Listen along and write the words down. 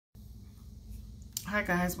Hi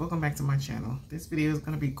guys, welcome back to my channel. This video is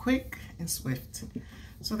going to be quick and swift.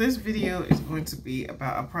 So this video is going to be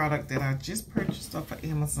about a product that I just purchased off of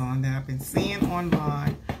Amazon that I've been seeing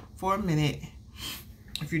online for a minute.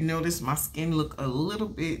 If you notice, my skin look a little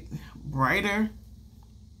bit brighter.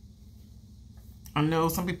 I know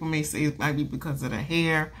some people may say it might be because of the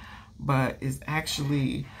hair, but it's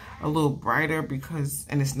actually a little brighter because,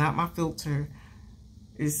 and it's not my filter,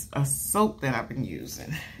 it's a soap that I've been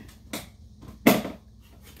using.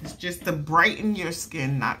 It's just to brighten your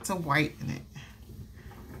skin, not to whiten it.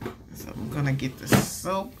 So I'm gonna get the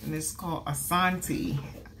soap, and it's called Asante.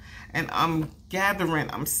 And I'm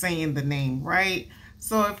saying the name right.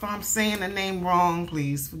 So if I'm saying the name wrong,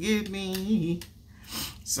 please forgive me.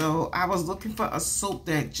 So I was looking for a soap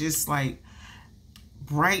that just like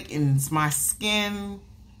brightens my skin,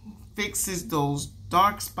 fixes those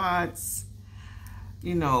dark spots,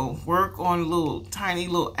 you know, work on tiny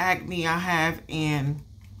little acne I have, and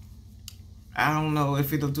I don't know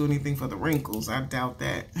if it'll do anything for the wrinkles. I doubt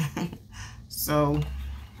that. So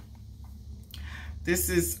this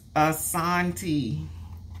is Asante.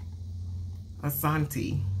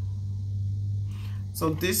 So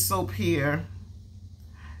this soap here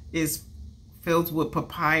is filled with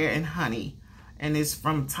papaya and honey, and it's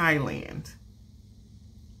from Thailand.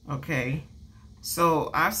 Okay,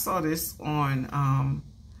 so I saw this on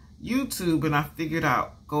YouTube, and I figured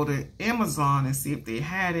out go to Amazon and see if they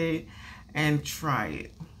had it and try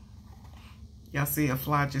it. Y'all see a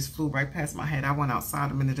fly just flew right past my head. I went outside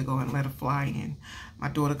a minute ago and let a fly in. My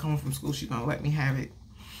daughter coming from school, she's gonna let me have it.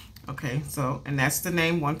 Okay, so, and that's the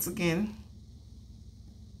name once again.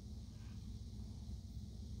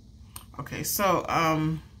 Okay, so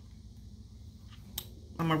I'm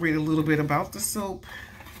gonna read a little bit about the soap.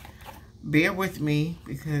 Bear with me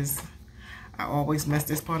because I always mess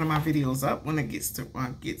this part of my videos up when it gets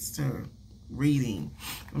to reading.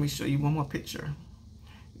 Let me show you one more picture.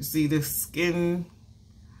 You see the skin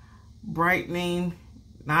brightening,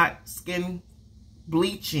 not skin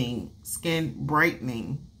bleaching, skin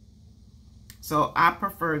brightening. So I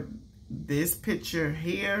prefer this picture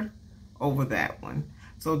here over that one.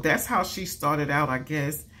 So that's how she started out, I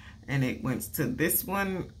guess, and it went to this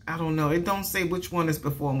one. I don't know. It don't say which one is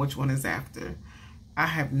before and which one is after. I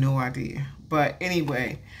have no idea. But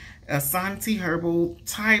anyway, Asante Herbal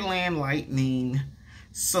Thailand Lightening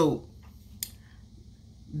Soap.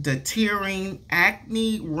 Deterring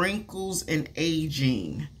acne, wrinkles, and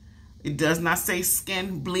aging. It does not say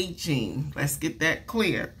skin bleaching. Let's get that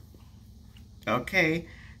clear. Okay.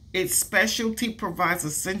 Its specialty provides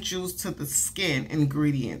essentials to the skin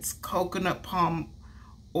ingredients. Coconut palm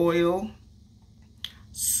oil,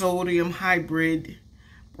 sodium hybrid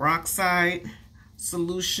peroxide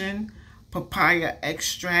solution, papaya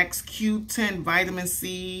extracts, Q10, vitamin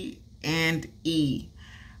C and E,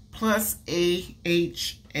 plus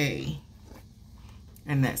AHA.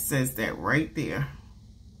 And that says that right there.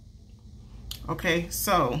 Okay,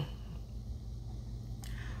 so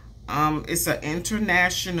it's an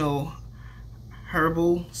international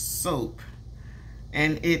herbal soap,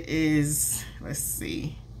 and it is, let's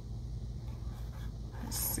see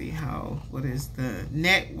what is the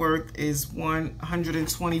net worth is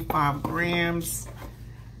 125 grams.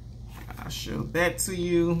 I'll show that to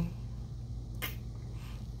you.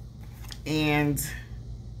 And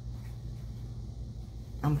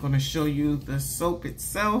I'm going to show you the soap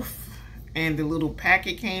itself, and the little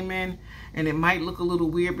packet came in, and it might look a little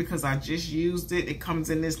weird because I just used it. It comes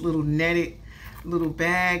in this little netted little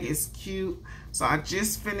bag. It's cute. So I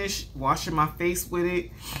just finished washing my face with it.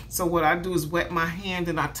 So what I do is wet my hand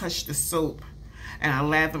and I touch the soap, and I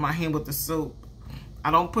lather my hand with the soap.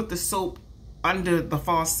 I don't put the soap under the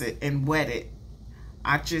faucet and wet it.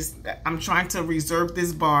 I'm trying to reserve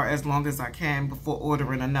this bar as long as I can before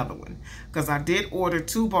ordering another one, because I did order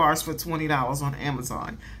 2 bars for $20 on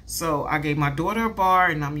Amazon. So I gave my daughter a bar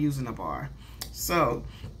and I'm using a bar. So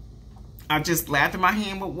I just lather my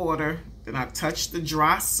hand with water, then I touch the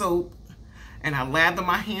dry soap and I lather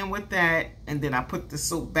my hand with that, and then I put the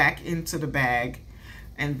soap back into the bag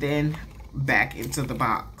and then back into the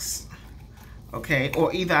box. Okay,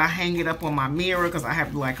 or either I hang it up on my mirror, because I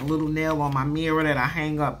have like a little nail on my mirror that I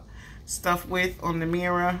hang up stuff with on the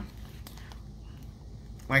mirror,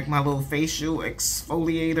 like my little facial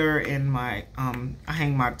exfoliator, and my I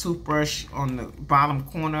hang my toothbrush on the bottom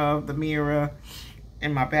corner of the mirror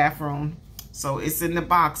in my bathroom. So it's in the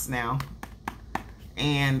box now.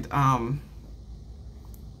 And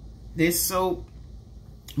this soap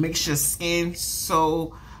makes your skin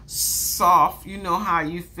so soft. You know how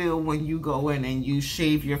you feel when you go in and you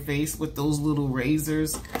shave your face with those little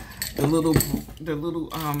razors. the little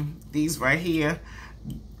these right here,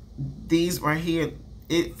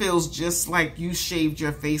 it feels just like you shaved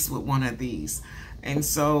your face with one of these. And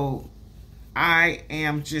so I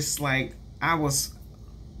am just like, I was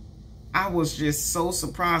just so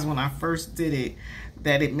surprised when I first did it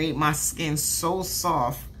that it made my skin so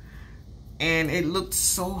soft and it looked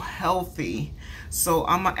so healthy. So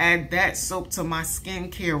I'm gonna add that soap to my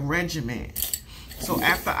skincare regimen. So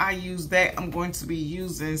after I use that, I'm going to be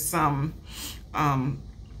using some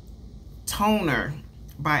toner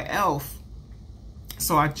by e.l.f.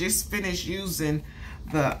 So I just finished using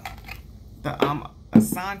the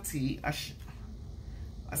Asante.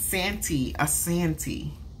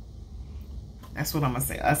 That's what I'm gonna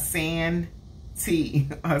say. Asante.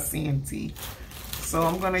 So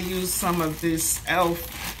I'm gonna use some of this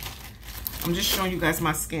e.l.f. I'm just showing you guys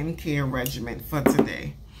my skincare regimen for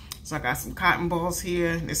today. So I got some cotton balls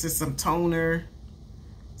here. This is some toner.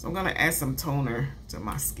 So I'm gonna add some toner to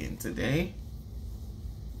my skin today.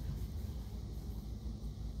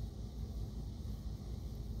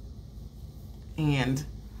 And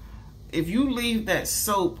if you leave that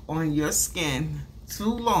soap on your skin too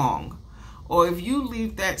long, or if you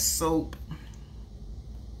leave that soap,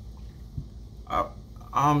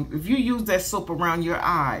 if you use that soap around your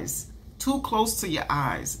eyes, too close to your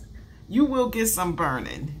eyes, you will get some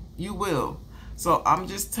burning. You will. So I'm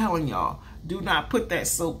just telling y'all, do not put that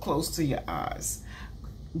soap close to your eyes.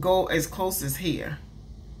 Go as close as here.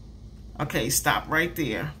 Okay, stop right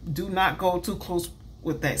there. Do not go too close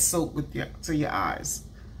with that soap to your eyes.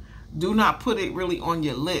 Do not put it really on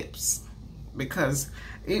your lips because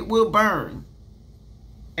it will burn.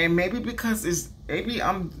 And maybe because maybe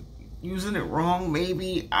I'm using it wrong.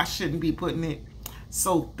 Maybe I shouldn't be putting it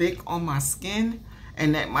so thick on my skin,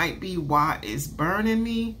 and that might be why it's burning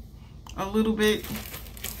me a little bit.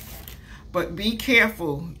 But be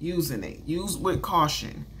careful using it. Use with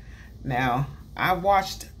caution. Now, I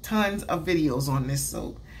watched tons of videos on this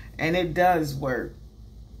soap, and it does work.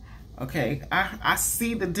 Okay, I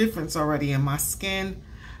see the difference already in my skin.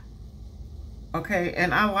 Okay,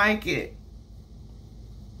 and I like it.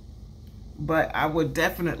 But I would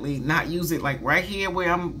definitely not use it like right here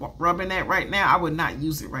where I'm rubbing at right now. I would not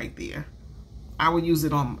use it right there. I would use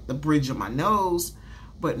it on the bridge of my nose,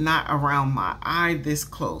 but not around my eye this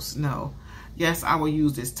close. No. Yes, I would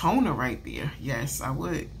use this toner right there. Yes, I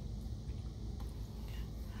would.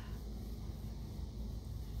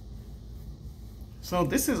 So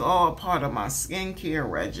this is all part of my skincare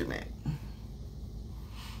regimen.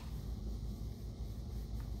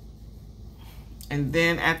 And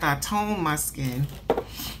then after I tone my skin,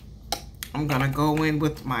 I'm gonna go in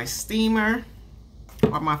with my steamer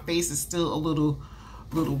while my face is still a little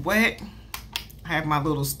wet. I have my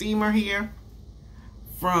little steamer here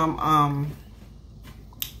from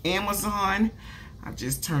Amazon. I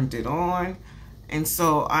just turned it on. And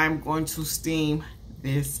so I'm going to steam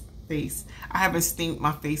this face. I haven't steamed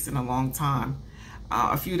my face in a long time.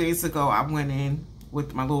 A few days ago, I went in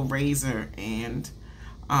with my little razor and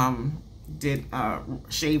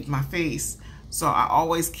shaved my face. So I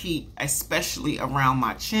always keep, especially around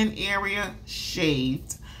my chin area,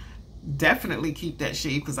 shaved. Definitely keep that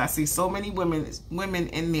shaved because I see so many women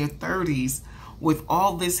in their 30s with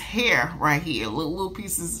all this hair right here, little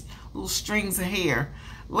pieces, little strings of hair.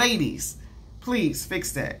 Ladies, please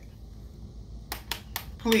fix that.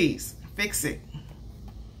 Please fix it.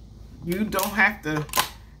 You don't have to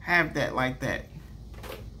have that like that.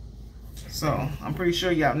 So I'm pretty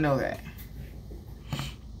sure y'all know that.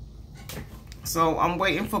 So I'm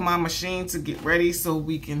waiting for my machine to get ready so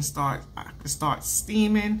I can start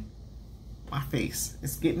steaming my face.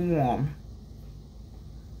 It's getting warm.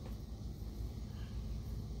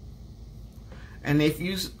 And if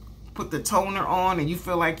you put the toner on and you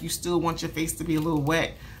feel like you still want your face to be a little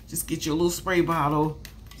wet, just get your little spray bottle,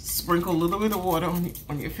 sprinkle a little bit of water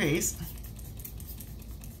on your face.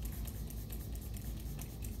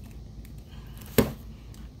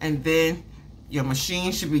 And then your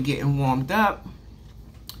machine should be getting warmed up.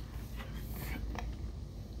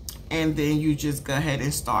 And then you just go ahead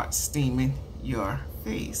and start steaming your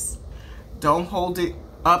face. Don't hold it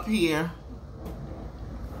up here.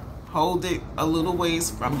 Hold it a little ways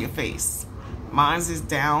from your face. Mine is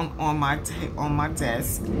down on my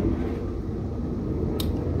desk.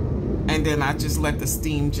 And then I just let the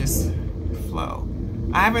steam just flow.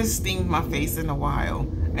 I haven't steamed my face in a while.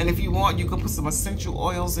 And if you want, you can put some essential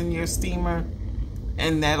oils in your steamer,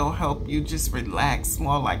 and that'll help you just relax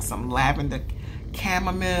more, like some lavender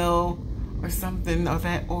chamomile or something of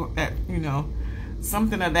that, or that, you know,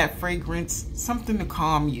 something of that fragrance, something to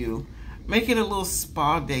calm you. Make it a little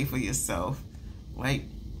spa day for yourself. Like,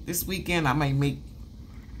 this weekend I might make,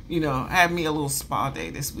 have me a little spa day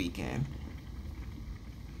this weekend.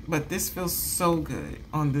 But this feels so good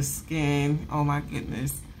on the skin. Oh my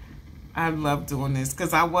goodness. I love doing this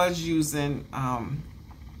because I was using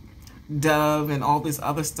Dove and all this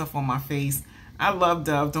other stuff on my face. I love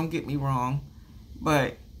Dove, don't get me wrong.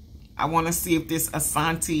 But I want to see if this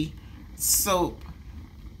Asante soap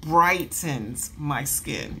brightens my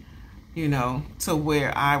skin, to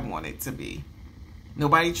where I want it to be.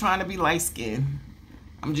 Nobody trying to be light skinned.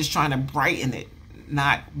 I'm just trying to brighten it,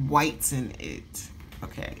 not whiten it.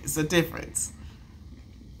 Okay, it's a difference.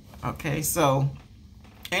 Okay, so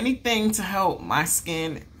anything to help my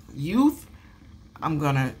skin youth, I'm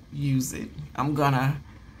gonna use it. I'm gonna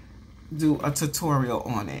do a tutorial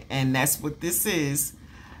on it, and that's what this is.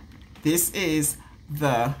 This is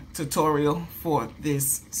the tutorial for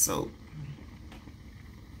this soap.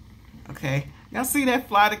 Okay, y'all see that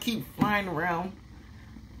fly that keep flying around?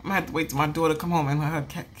 I'm gonna have to wait till my daughter come home and let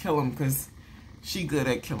her kill him, because she good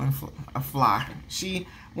at killing a fly. She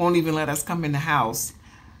won't even let us come in the house.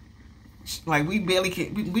 Like, we barely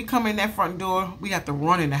can. We come in that front door, we have to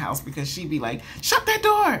run in the house because she be like, shut that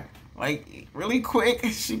door. Like, really quick,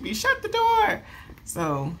 she be, shut the door.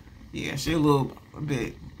 So, yeah, she a little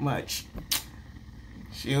bit much.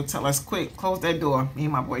 She'll tell us, quick, close that door, me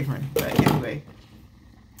and my boyfriend. But anyway,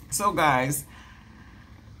 so guys,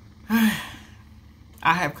 I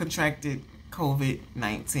have contracted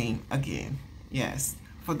COVID-19 again. Yes,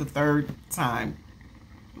 for the third time.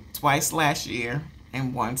 Twice last year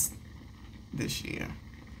and once this year.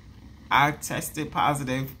 I tested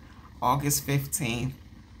positive August 15th,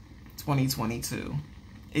 2022.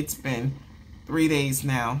 It's been 3 days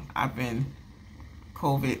now. I've been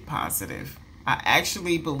COVID positive. I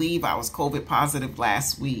actually believe I was COVID positive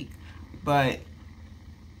last week, but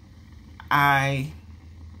I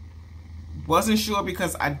wasn't sure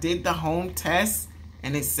because I did the home test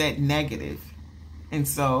and it said negative. And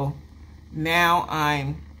so now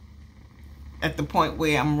I'm at the point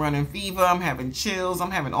where I'm running fever, I'm having chills,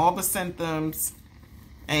 I'm having all the symptoms.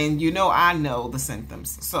 And I know the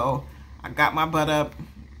symptoms. So I got my butt up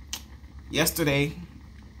yesterday.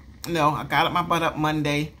 No, I got my butt up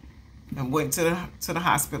Monday and went to the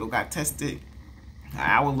hospital, got tested. An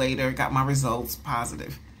hour later, got my results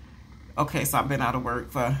positive. Okay, so I've been out of work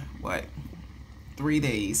for, 3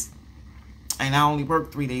 days. And I only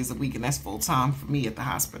work 3 days a week, and that's full time for me at the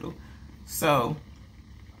hospital. So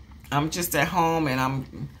I'm just at home, and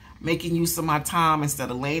I'm making use of my time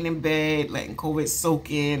instead of laying in bed, letting COVID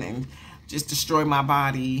soak in and just destroy my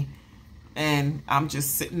body. And I'm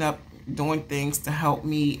just sitting up doing things to help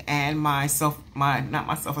me and not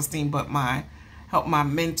my self-esteem, but help my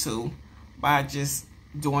mental by just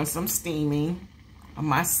doing some steaming of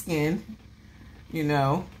my skin,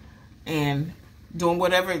 and doing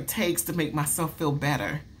whatever it takes to make myself feel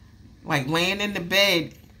better. Like, laying in the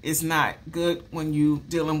bed is not good when you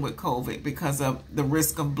dealing with COVID because of the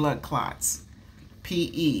risk of blood clots,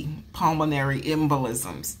 PE, pulmonary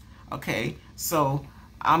embolisms. Okay, so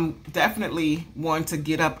I'm definitely want to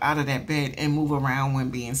get up out of that bed and move around when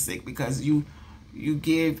being sick, because you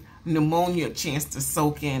give pneumonia a chance to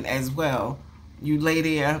soak in as well. You lay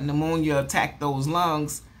there, pneumonia attack those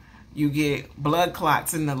lungs, you get blood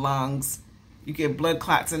clots in the lungs, you get blood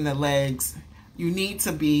clots in the legs. You need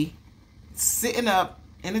to be sitting up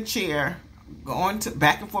in a chair, going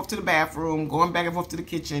back and forth to the bathroom, going back and forth to the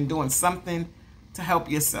kitchen, doing something to help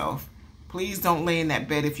yourself. Please don't lay in that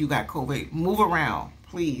bed if you got COVID. Move around,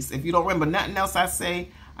 please. If you don't remember nothing else I say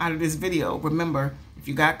out of this video, remember, if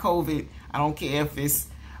you got COVID, I don't care if it's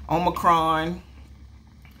Omicron,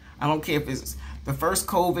 I don't care if it's the first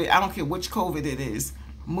COVID, I don't care which COVID it is,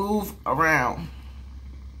 move around.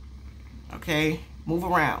 Okay? Move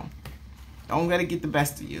around. Don't let it get the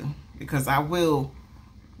best of you, because I will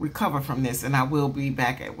recover from this and I will be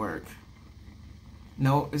back at work.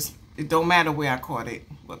 No, it don't matter where I caught it.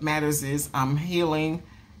 What matters is I'm healing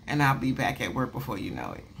and I'll be back at work before you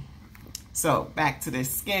know it. So back to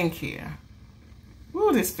this skincare.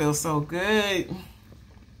 Ooh, this feels so good.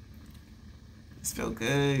 This feels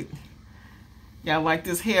good. Y'all like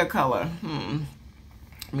this hair color?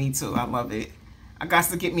 Me too. I love it. I got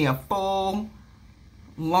to get me a full,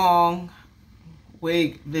 long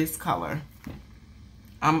wig this color.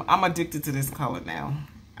 I'm addicted to this color now.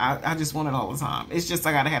 I just want it all the time. It's just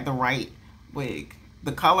I gotta have the right wig.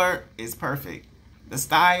 The color is perfect. The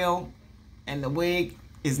style and the wig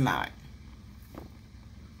is not.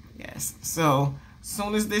 Yes. So as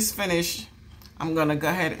soon as this finished, I'm gonna go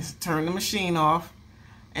ahead and turn the machine off,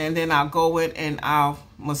 and then I'll go in and I'll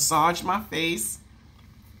massage my face,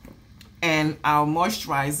 and I'll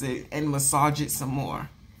moisturize it and massage it some more.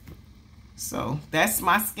 So that's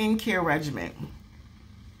my skincare regimen.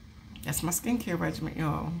 That's my skincare regimen,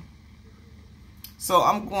 y'all. So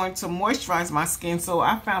I'm going to moisturize my skin. So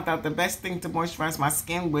I found out the best thing to moisturize my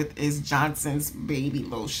skin with is Johnson's baby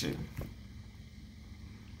lotion.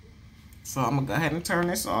 So I'm gonna go ahead and turn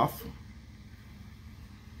this off.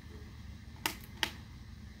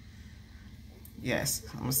 Yes,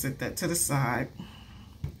 I'm gonna set that to the side.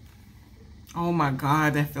 Oh my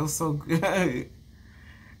God, that feels so good.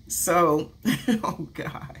 So, oh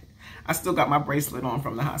God, I still got my bracelet on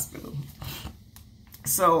from the hospital.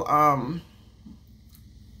 So,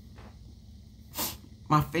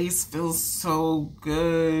 my face feels so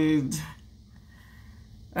good.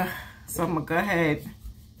 So I'm gonna go ahead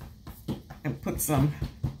and put some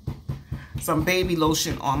baby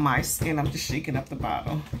lotion on my skin. I'm just shaking up the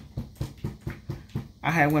bottle.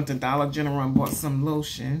 I went to Dollar General and bought some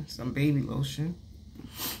lotion, some baby lotion.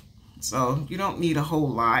 So you don't need a whole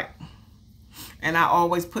lot. And I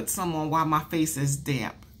always put some on while my face is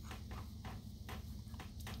damp.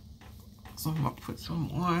 So I'm gonna put some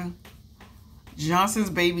on. Johnson's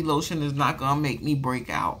baby lotion is not gonna make me break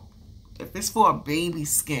out. If it's for a baby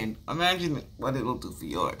skin, imagine what it'll do for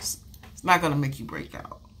yours. It's not gonna make you break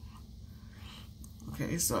out.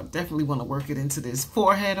 Okay, so I definitely want to work it into this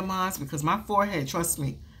forehead of mine, because my forehead, trust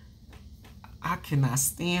me, I cannot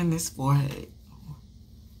stand this forehead.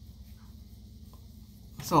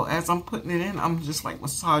 So as I'm putting it in, I'm just like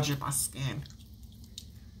massaging my skin.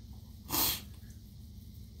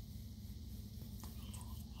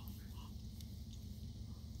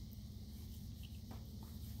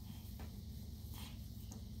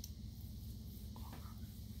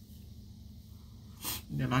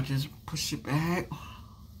 Then I just push it back.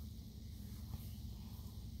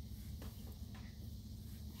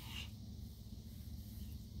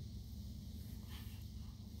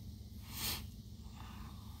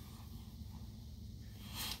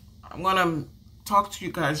 I'm gonna talk to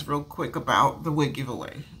you guys real quick about the wig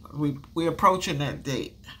giveaway. We're approaching that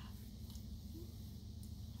date.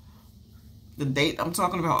 The date I'm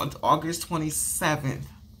talking about is August 27th,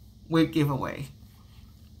 wig giveaway.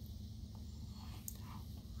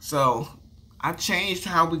 So I changed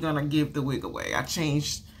how we're gonna give the wig away. I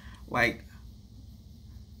changed like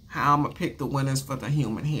how I'm gonna pick the winners for the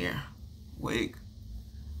human hair wig.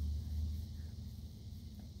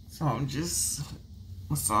 So I'm just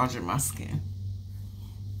massaging my skin.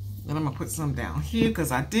 Then I'm gonna put some down here,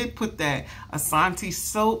 because I did put that Asante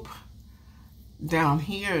soap down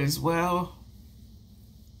here as well.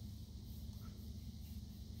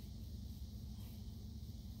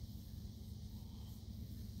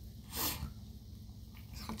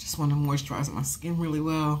 I just want to moisturize my skin really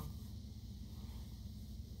well.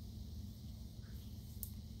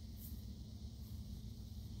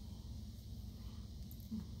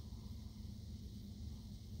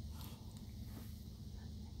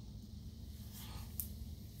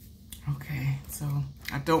 Okay, so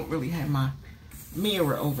I don't really have my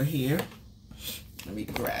mirror over here. Let me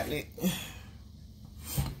grab it.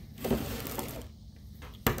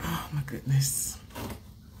 Oh my goodness.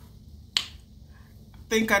 I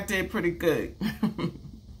think I did pretty good.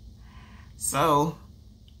 So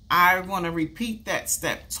I want to repeat that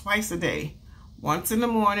step twice a day. Once in the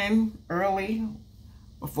morning, early,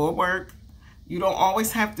 before work. You don't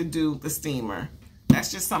always have to do the steamer.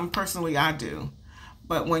 That's just something personally I do.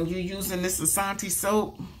 But when you're using this Asante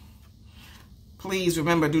soap, please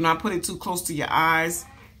remember, do not put it too close to your eyes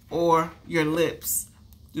or your lips.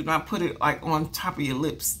 Do not put it like on top of your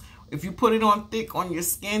lips. If you put it on thick on your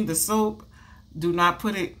skin, the soap, do not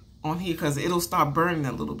put it on here, because it'll start burning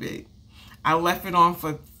a little bit. I left it on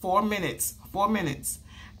for 4 minutes,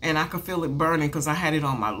 and I could feel it burning because I had it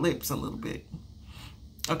on my lips a little bit.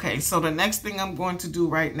 Okay, so the next thing I'm going to do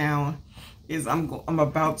right now is I'm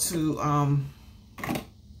about to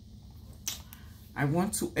I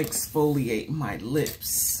want to exfoliate my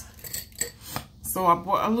lips. So I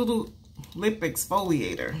bought a little lip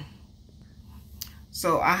exfoliator.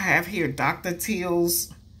 So I have here Dr.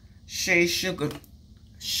 Teal's Shea Sugar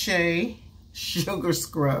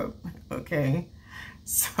Scrub. Okay,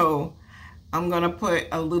 so I'm gonna put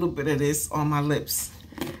a little bit of this on my lips.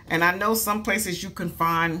 And I know some places you can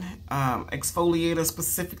find exfoliator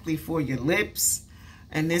specifically for your lips.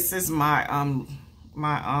 And this is my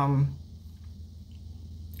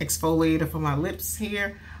exfoliator for my lips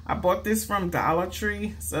here. I bought this from Dollar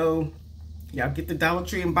Tree. So y'all get the Dollar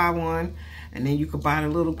Tree and buy one. And then you could buy the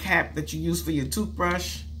little cap that you use for your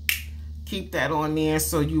toothbrush. Keep that on there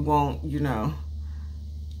so you won't, you know,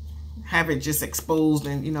 have it just exposed.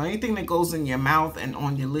 And, you know, anything that goes in your mouth and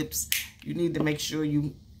on your lips, you need to make sure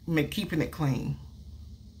you keeping it clean.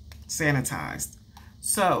 sanitized.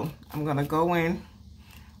 So I'm gonna go in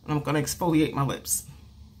and I'm gonna exfoliate my lips.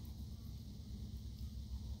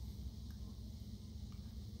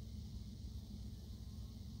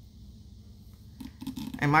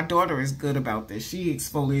 And my daughter is good about this. She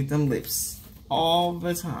exfoliates them lips all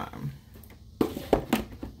the time.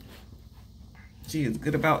 She is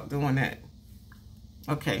good about doing that.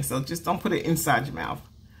 Okay, so just don't put it inside your mouth.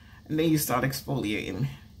 And then you start exfoliating.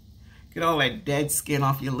 Get all that dead skin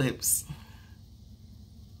off your lips.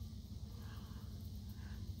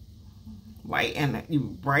 You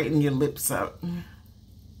brighten your lips up.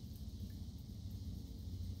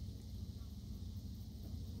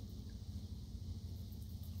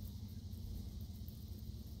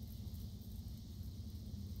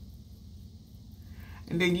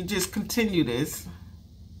 And then you just continue this.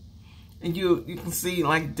 And you can see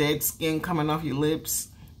like dead skin coming off your lips.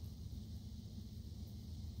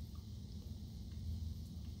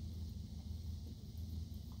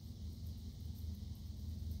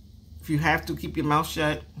 If you have to, keep your mouth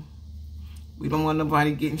shut. We don't want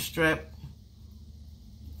nobody getting strep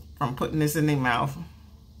from putting this in their mouth.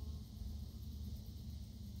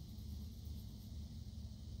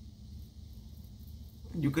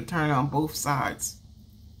 You could turn it on both sides.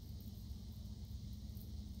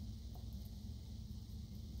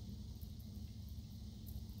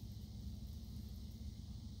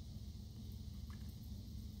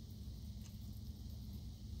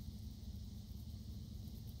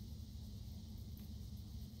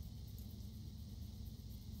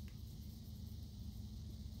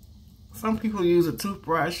 Some people use a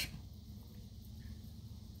toothbrush.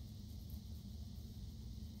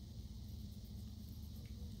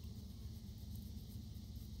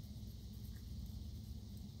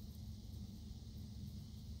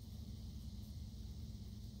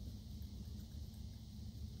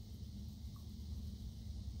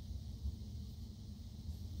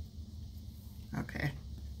 Okay,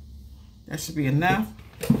 that should be enough.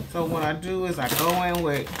 So what I do is I go in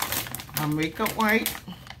with my makeup wipe.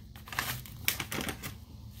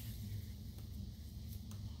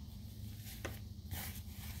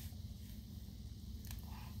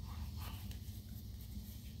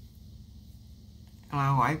 And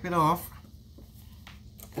I wipe it off.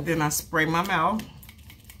 And then I spray my mouth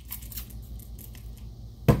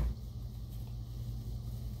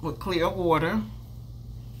with clear water,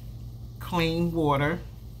 clean water.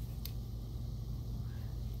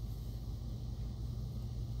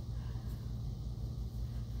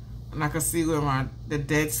 And I can see where the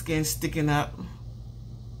dead skin sticking up.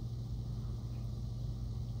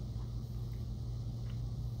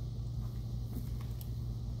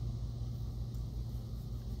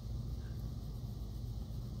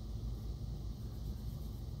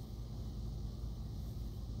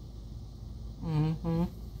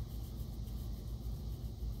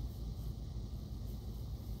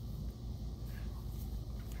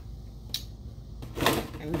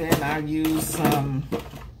 And then I use some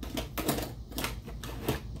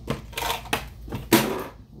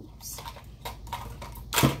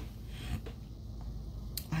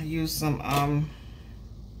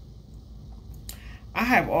I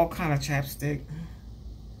have all kind of chapstick,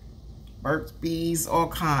 Burt's Bees, all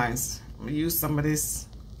kinds. I'm gonna use some of this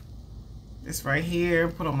right here,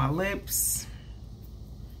 put on my lips.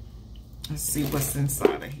 Let's see what's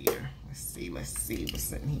inside of here. Let's see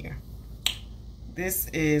what's in here. This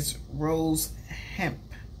is Rose Hemp,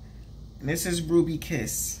 and this is Ruby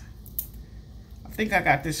Kiss. I think I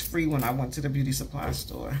got this free when I went to the beauty supply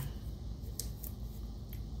store.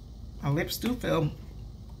 My lips do feel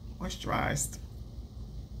moisturized.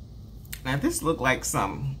 Now this look like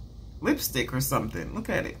some lipstick or something. Look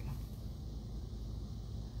at it.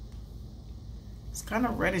 It's kind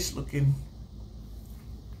of reddish looking.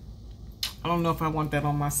 I don't know if I want that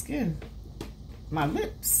on my skin, my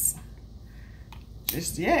lips,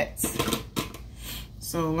 just yet.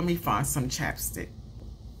 So let me find some chapstick.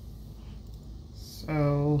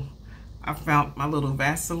 So I found my little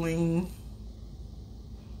Vaseline,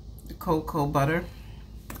 the cocoa butter.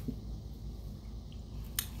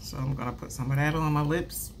 So I'm gonna put some of that on my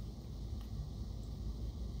lips.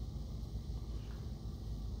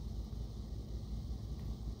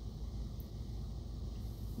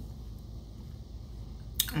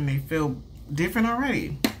 And they feel different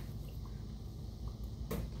already.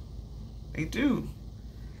 They do.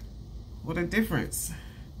 What a difference.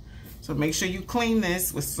 So make sure you clean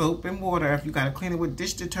this with soap and water. If you gotta clean it with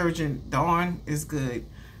dish detergent, Dawn is good.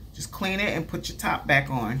 Just clean it and put your top back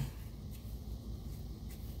on.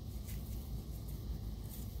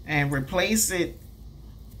 And replace it.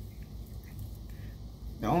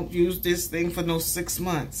 Don't use this thing for no 6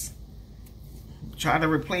 months. Try to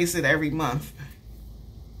replace it every month.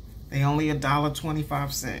 They only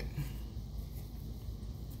 $1.25. I'm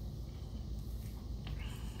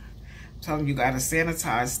telling you, gotta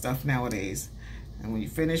sanitize stuff nowadays. And when you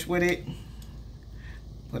finish with it,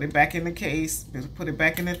 put it back in the case, put it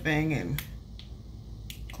back in the thing, and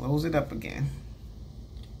close it up again.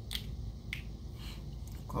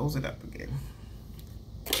 Close it up again.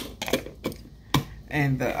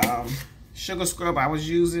 And the sugar scrub I was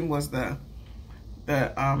using was the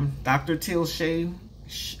Dr. Teal Shea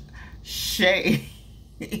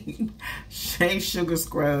sugar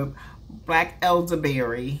scrub, black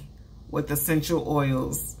elderberry with essential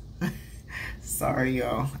oils. Sorry,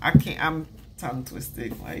 y'all. I'm tongue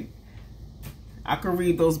twisted. Like, I could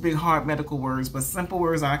read those big hard medical words, but simple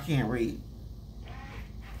words I can't read.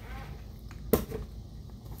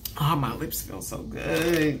 Oh, my lips feel so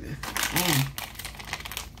good.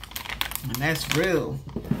 And that's real.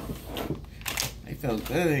 They feel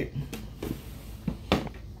good.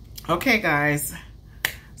 Okay, guys.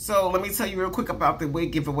 So let me tell you real quick about the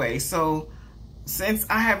wig giveaway. So since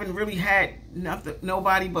I haven't really had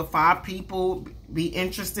nobody but 5 people be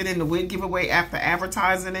interested in the wig giveaway after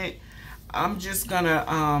advertising it, I'm just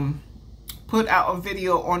gonna put out a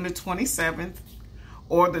video on the 27th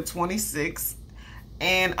or the 26th.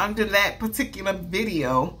 And under that particular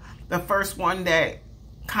video, the first one that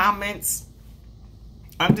comments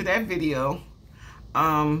under that video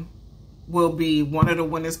will be one of the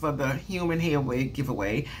winners for the human hair wig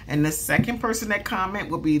giveaway. And the second person that comment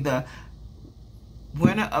will be the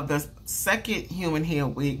winner of the second human hair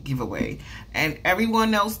wig giveaway. And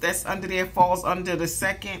everyone else that's under there falls under the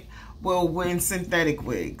second will win synthetic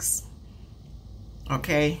wigs.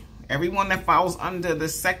 Okay? Everyone that falls under the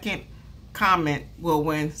second comment will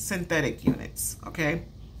win synthetic units. Okay?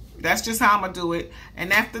 That's just how I'm gonna do it.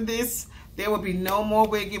 And after this, there will be no more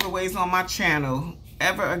wig giveaways on my channel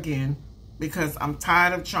ever again, because I'm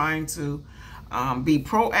tired of trying to be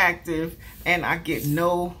proactive and I get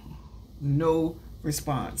no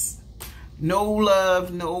response, no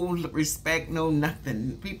love, no respect, no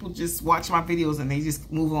nothing. People just watch my videos and they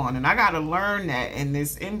just move on. And I gotta learn that in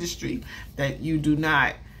this industry, that you do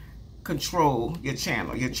not control your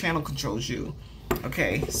channel. Your channel controls you.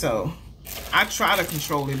 Okay, so I try to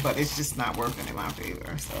control it, but it's just not working in my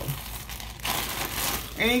favor. So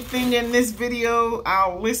anything in this video,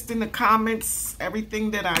 I'll list in the comments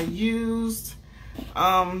everything that I used.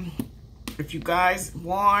 If you guys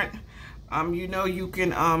want, you know, you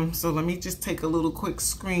can, so let me just take a little quick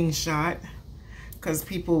screenshot, because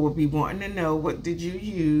people will be wanting to know what did you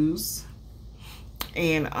use.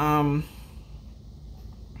 And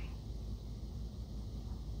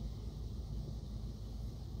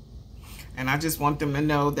I just want them to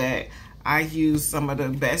know that I use some of the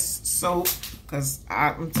best soap, because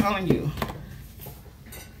I'm telling you,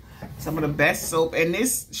 some of the best soap. And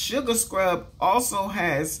this sugar scrub also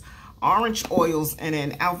has orange oils and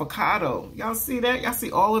an avocado. Y'all see that? Y'all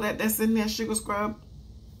see all of that that's in there, sugar scrub?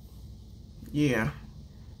 Yeah.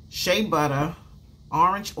 Shea butter,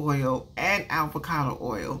 orange oil, and avocado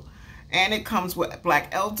oil. And it comes with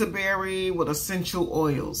black elderberry with essential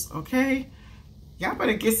oils, okay? Y'all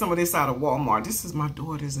better get some of this out of Walmart. This is my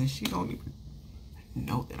daughter's and she don't even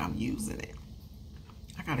know that I'm using it.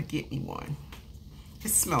 I gotta get me one. It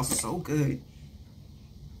smells so good.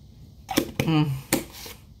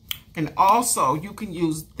 And also, you can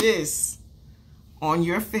use this on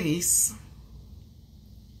your face.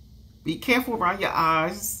 Be careful around your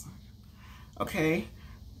eyes, okay?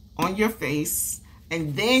 On your face.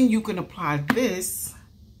 And then you can apply this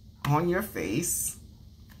on your face.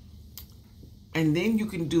 And then you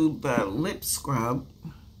can do the lip scrub.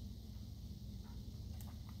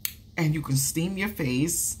 And you can steam your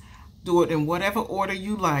face. Do it in whatever order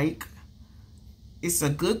you like. It's a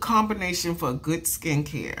good combination for good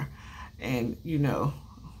skincare. And, you know,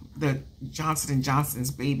 the Johnson &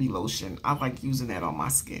 Johnson's baby lotion, I like using that on my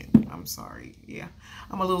skin. I'm sorry. Yeah.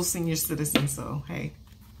 I'm a little senior citizen, so, hey,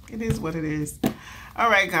 it is what it is. All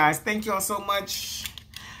right, guys. Thank you all so much.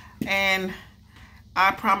 And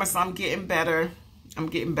I promise I'm getting better. I'm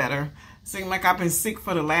getting better. Seems like I've been sick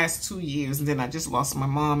for the last 2 years, and then I just lost my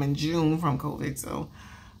mom in June from COVID. So,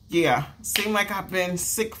 yeah, seems like I've been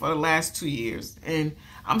sick for the last 2 years, and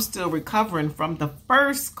I'm still recovering from the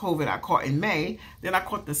first COVID I caught in May. Then I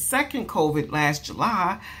caught the second COVID last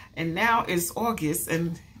July, and now it's August,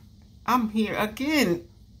 and I'm here again.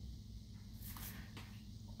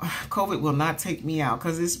 COVID will not take me out,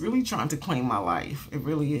 because it's really trying to claim my life. It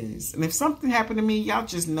really is. And if something happened to me, y'all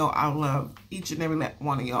just know I love each and every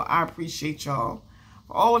one of y'all. I appreciate y'all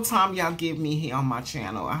for all the time y'all give me here on my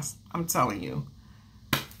channel. I'm telling you,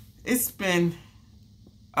 it's been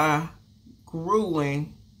a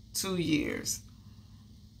grueling 2 years.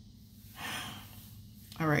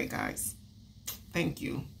 All right, guys. Thank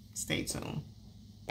you. Stay tuned.